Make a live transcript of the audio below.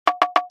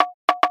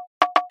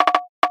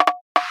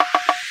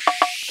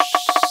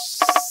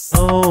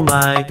Oh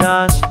my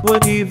gosh,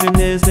 what even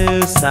is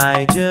this?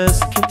 I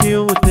just can't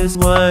deal with this.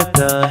 What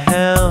the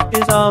hell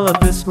is all of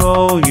this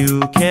role?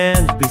 You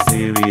can't be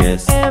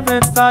serious. Ever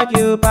thought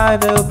you by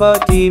the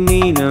but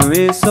demeanor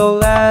is so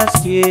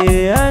last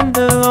year? I'm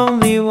the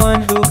only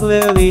one who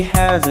clearly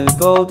has a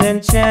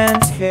golden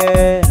chance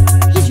here.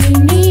 He's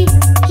dreamy,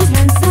 he's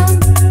handsome,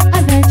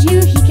 I bet you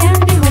he can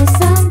be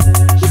wholesome.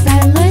 He's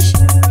stylish,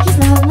 he's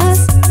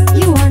flawless,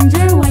 you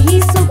wonder why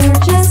he's so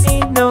gorgeous.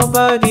 Ain't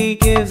nobody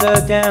gives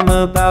a damn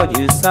about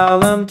your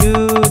solemn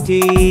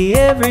duty.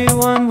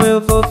 Everyone will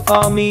vote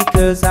for me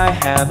cause I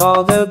have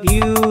all the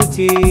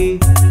beauty.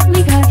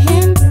 We got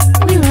him,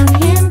 we love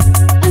him,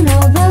 and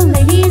all the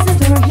ladies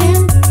adore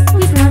him.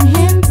 We crown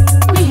him,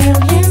 we hail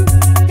him,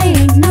 there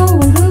ain't no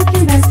one who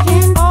can best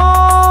him.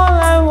 All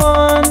I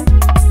want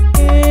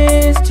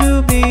is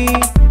to be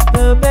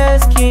the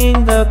best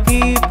king the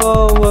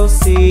people will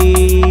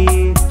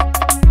see.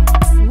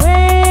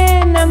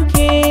 When I'm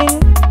king,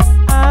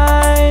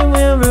 I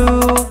will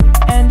rule,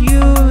 and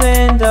you'll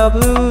end up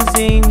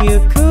losing your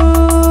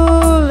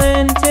cool.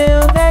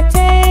 Until that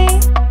day,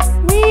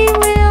 we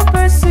will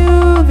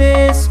pursue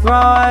this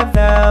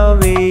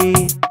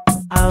rivalry.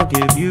 I'll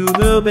give you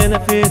the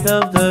benefit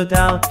of the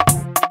doubt.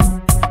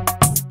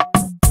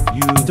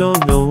 You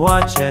don't know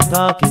what you're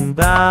talking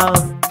about.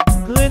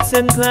 Glitz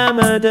and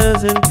glamour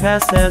doesn't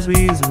pass as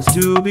reasons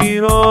to be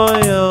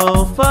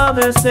royal.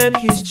 Father said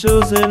he's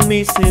chosen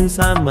me since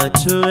I'm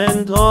mature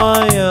and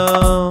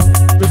loyal.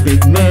 The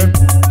big man,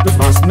 the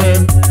boss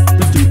man,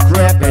 the do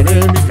crap at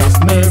any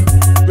cost man,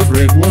 the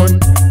brave one,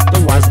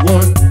 the wise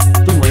one,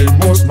 the way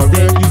more smart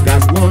than you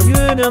guys want.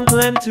 Your dumb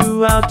plan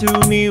to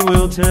outdo me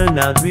will turn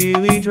out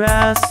really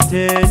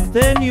drastic.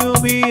 Then you'll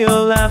be a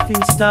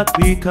laughing stock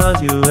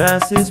because your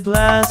ass is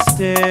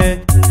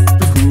blasted.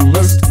 The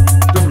coolest,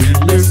 the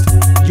realest,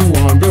 you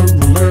are the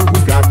ruler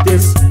who got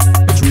this.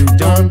 A true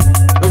Don,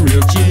 a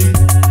real G,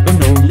 and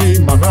only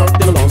monarch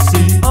they will all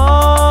see.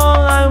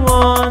 All I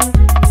want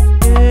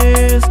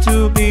is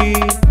to be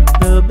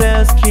the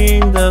best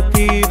king the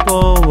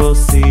people will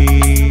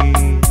see.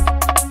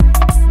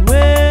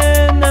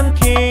 When I'm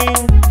king,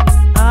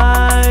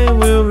 I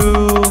will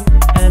rule,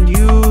 and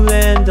you'll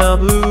end up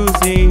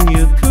losing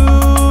your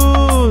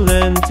cool.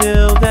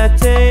 Until that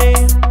day,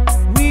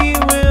 we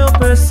will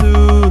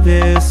pursue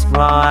this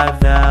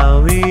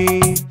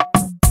rivalry.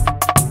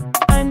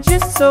 I'm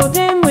just so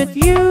done with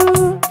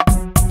you.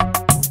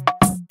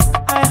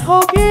 I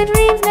hope your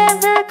dreams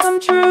never come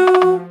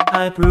true.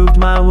 I proved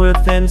my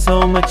worth and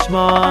so much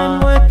more.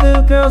 I'm what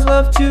the girls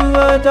love to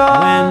adore.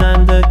 When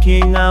I'm the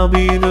king, I'll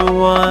be the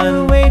one.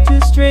 You're way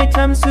too straight,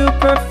 I'm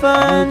super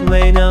fun. You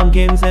play dumb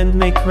games and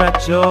make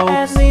crap jokes.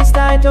 At least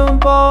I don't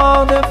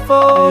bore the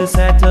folks. This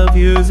act of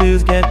yours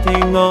is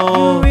getting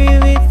old. You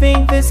really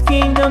think this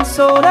kingdom's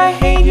sold? I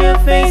hate your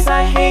face,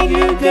 I hate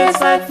your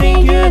guts. I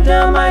think you're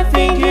dumb, I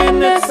think you're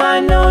nuts. I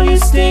know you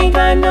stink,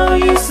 I know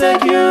you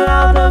suck. You're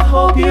out of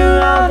hope, you're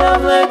out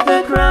of luck.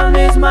 The crown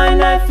is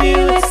mine, I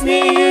feel it